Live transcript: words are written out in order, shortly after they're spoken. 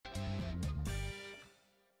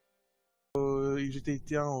j'étais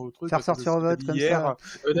été au truc. Faire sortir au vote comme ça.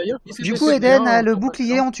 D'ailleurs, du coup, Eden, le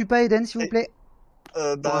bouclier, on tue pas Eden, s'il vous plaît.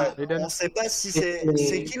 On sait pas si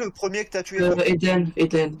c'est qui le premier que t'as tué. Eden,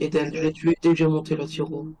 je l'ai tué dès que j'ai monté la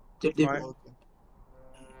tiro. Dès le début. Ouais.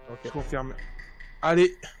 Je confirme.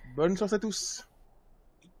 Allez, bonne chance à tous.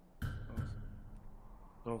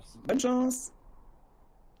 Bonne chance.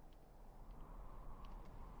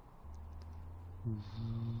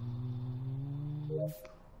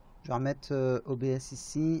 Je vais remettre OBS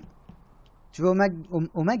ici. Tu vas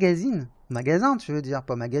au magazine? Magasin, tu veux dire,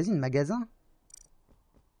 pas magazine, magasin.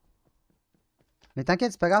 Mais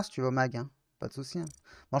t'inquiète, c'est pas grave si tu vas au mag, hein. Pas de souci. Hein.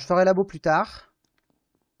 Bon, je ferai labo plus tard.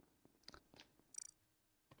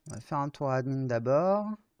 On va faire un tour admin d'abord.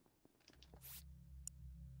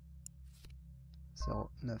 0,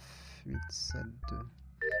 9, 8, 7, 2.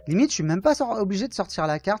 Limite, je suis même pas obligé de sortir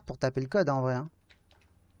la carte pour taper le code, hein, en vrai. Hein.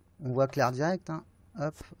 On voit clair direct. Hein.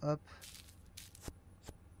 Hop, hop.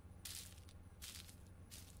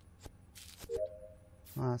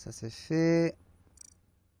 Voilà, ça c'est fait.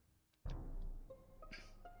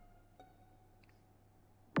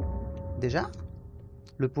 Déjà?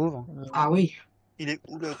 Le pauvre. Ah oui. Il est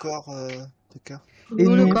où le corps de cœur? Il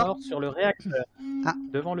est mort sur le réacteur,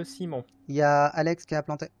 devant le ciment. Il y a Alex qui a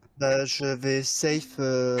planté. Bah, je vais safe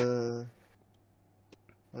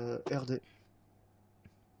RD.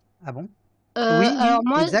 Ah bon? Oui, alors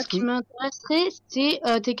moi, exact, ce qui m'intéresserait, c'est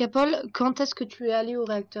Tekapol, quand est-ce que tu es allé au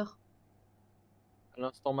réacteur? À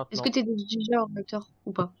l'instant maintenant. Est-ce que tu es déjà au réacteur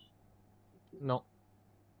ou pas? Non.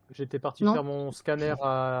 J'étais parti faire mon scanner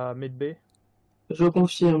à Medbay. Je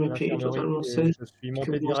confirme, et puis totalement safe. Je suis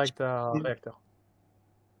monté direct à réacteur.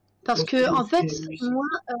 Parce que, en fait, moi,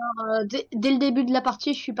 dès le début de la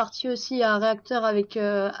partie, je suis parti aussi à réacteur avec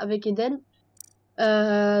Eden.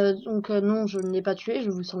 Donc non, je ne l'ai pas tué, je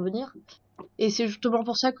vous sens venir. Et c'est justement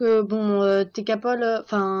pour ça que, bon, Tekapol,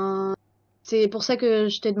 enfin, c'est pour ça que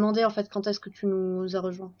je t'ai demandé, en fait, quand est-ce que tu nous as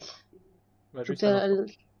rejoints. Bah,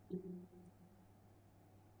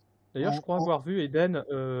 D'ailleurs, je crois avoir vu Eden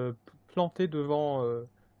planté devant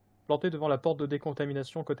la porte de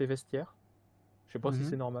décontamination côté vestiaire. Je sais pas si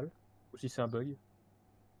c'est normal ou si c'est un bug.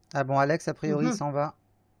 Ah bon, Alex, a priori, s'en va.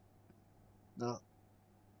 Non.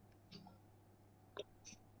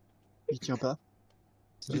 Il tient pas.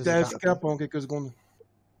 J'étais AFK pendant quelques secondes.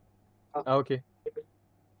 Ah ok.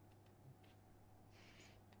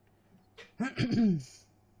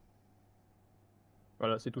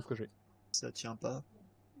 Voilà, c'est tout ce que j'ai. Ça tient pas.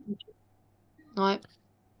 Ouais.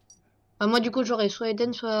 Moi, du coup, j'aurais soit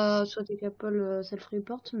Eden, soit Tekapol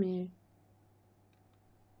self-report, mais...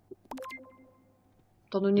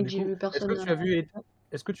 Étant donné que j'ai vu personne...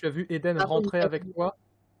 Est-ce que tu as vu Eden rentrer avec toi?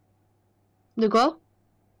 De quoi?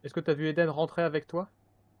 Est-ce que tu as vu Eden rentrer avec toi?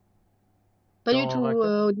 Pas du tout.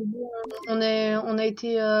 Au début, on a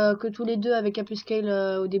été que tous les deux avec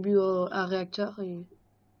Apuscale au début à réacteur.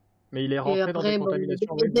 Mais il est rentré dans des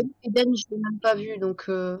contaminations. Eden, je l'ai même pas vu, donc...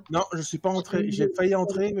 Non, je suis pas entré. J'ai failli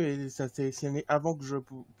entrer, mais ça s'est sélectionné avant que je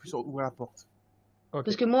puisse ouvrir la porte. Okay.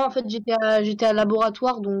 Parce que moi, en fait, j'étais à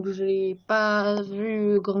laboratoire, donc j'ai pas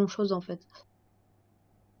vu grand-chose, en fait.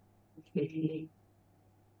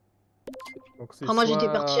 Donc enfin, moi, j'étais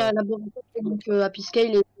parti à laboratoire, donc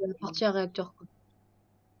Apuscale est parti à réacteur. Quoi.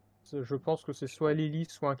 Je pense que c'est soit Lily,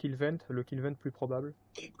 soit un Killvent, le Killvent plus probable.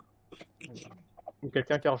 Ou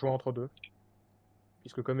quelqu'un qui a rejoint entre deux.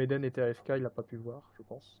 Puisque comme Eden était AFK, il n'a pas pu voir, je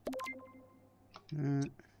pense.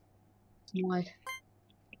 Ouais.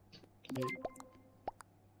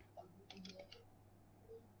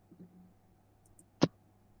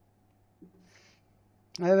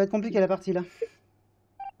 Elle va être compliquée la partie là.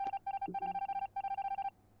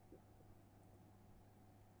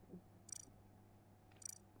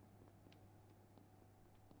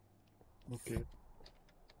 Ok.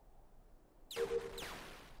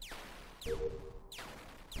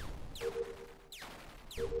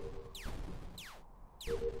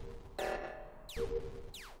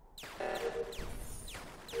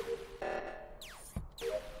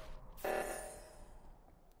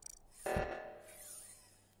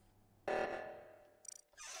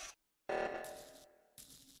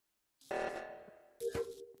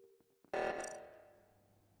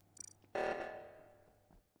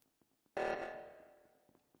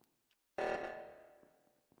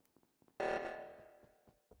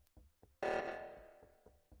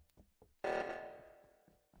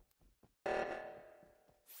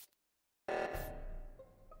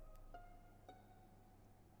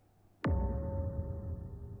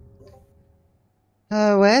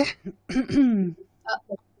 Ouais.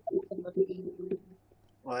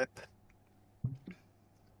 Ouais.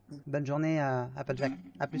 Bonne journée à Applejack.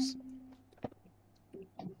 À plus.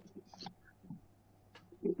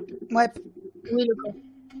 Ouais. Oui, le corps.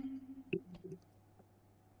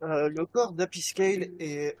 Le corps d'Apiscale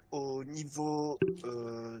est au niveau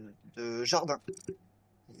de jardin.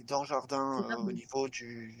 Dans le jardin, au niveau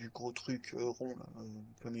du gros truc rond, là,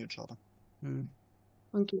 au milieu de jardin.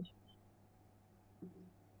 Ok.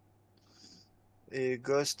 Et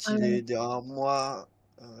Ghost, il est derrière moi.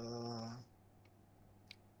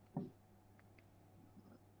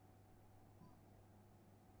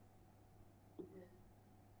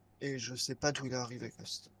 Et je sais pas d'où il est arrivé,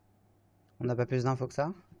 Ghost. On n'a pas plus d'infos que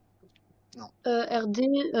ça? RD,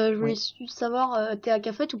 je voulais juste savoir, t'es à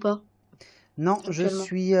Cafette ou pas? Non, je Actuellement.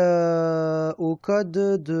 suis au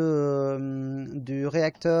code du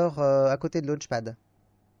réacteur à côté de Launchpad.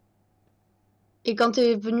 Et quand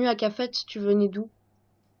t'es venu à Cafette, tu venais d'où?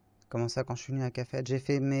 Comment ça, quand je suis venu à Café? J'ai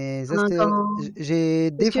fait mes Enfin,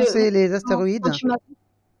 J'ai Parce que défoncé les quand astéroïdes. tu m'as...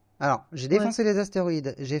 Alors, j'ai Ouais. défoncé les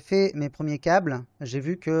astéroïdes. J'ai fait mes premiers câbles. J'ai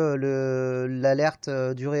vu que l'alerte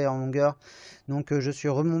durait en longueur. Donc, je suis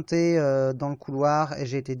remonté dans le couloir et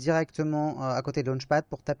j'ai été directement à côté de Launchpad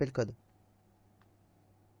pour taper le code.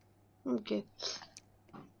 Ok.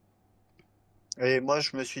 Et moi,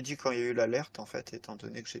 je me suis dit quand il y a eu l'alerte, en fait, étant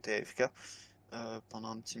donné que j'étais AFK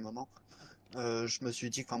pendant un petit moment, je me suis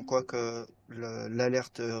dit comme quoi que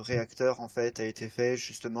l'alerte réacteur, en fait, a été fait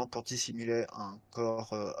justement pour dissimuler un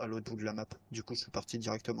corps à l'autre bout de la map. Du coup, je suis parti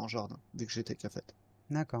directement en jardin, vu que j'étais Cafette.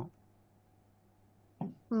 D'accord.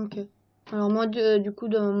 Ok. Alors moi, du coup,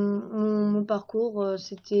 dans mon parcours,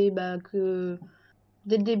 c'était que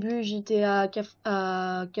dès le début, j'étais à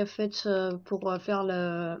Cafette pour faire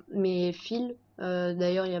mes fils.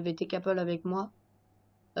 D'ailleurs, il y avait T-Capel avec moi.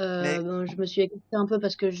 Bon, je me suis écartée un peu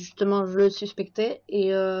parce que justement, je le suspectais.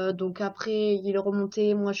 Et donc après, il est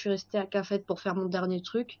remonté. Moi, je suis restée à Cafette pour faire mon dernier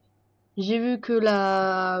truc. J'ai vu que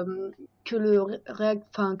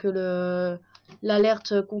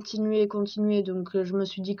l'alerte continuait, donc je me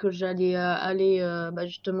suis dit que j'allais aller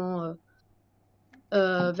justement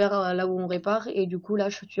vers là où on répare, et du coup là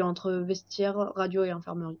je suis entre vestiaire, radio et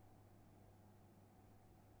infirmerie.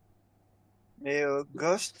 Mais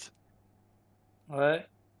Ghost, Ouais.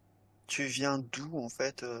 tu viens d'où en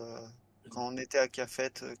fait quand on était à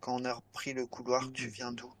Cafette, quand on a repris le couloir, tu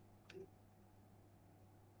viens d'où?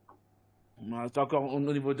 C'est encore au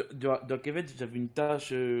niveau de Québec, j'avais une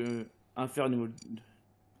tâche à faire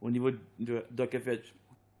au niveau de Québec.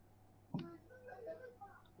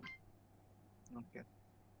 Ok.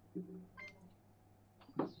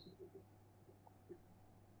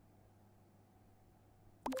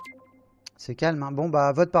 C'est calme, hein. Bon,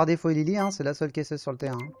 bah, vote par défaut Lily, hein. C'est la seule caisseuse sur le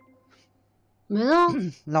terrain. Mais non,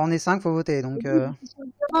 Là, on est 5, faut voter. Donc,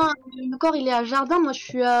 le corps il est à jardin, moi je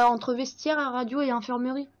suis entre vestiaire, radio et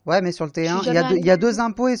infirmerie. ouais, mais sur le Je suis T1, jamais il y a deux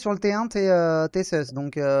impôts et sur le T1, t'es sus.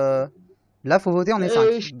 Donc, là, faut voter, on est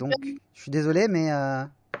 5. Donc, je suis désolé, mais.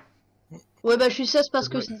 Ouais, je suis 16 parce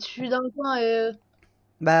que je suis dans le coin et.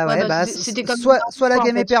 Bah ouais, c'était comme soit la en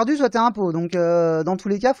game fait. est perdue, soit t'es impôt. Donc, dans tous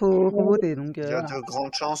les cas, faut voter. Donc, Il y a de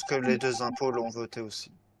grandes chances que les deux impôts l'ont voté aussi.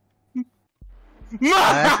 ouais,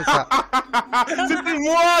 c'est ça. C'était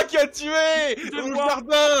moi qui a tué dans le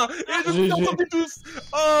jardin. Et je vous entendez tous.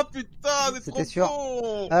 Oh putain, c'est trop C'était sûr.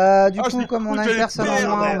 con. Du coup, j'ai comme cru on a que une j'allais personne en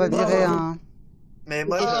perdre. moins, on va virer un. Mais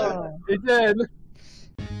moi, Eden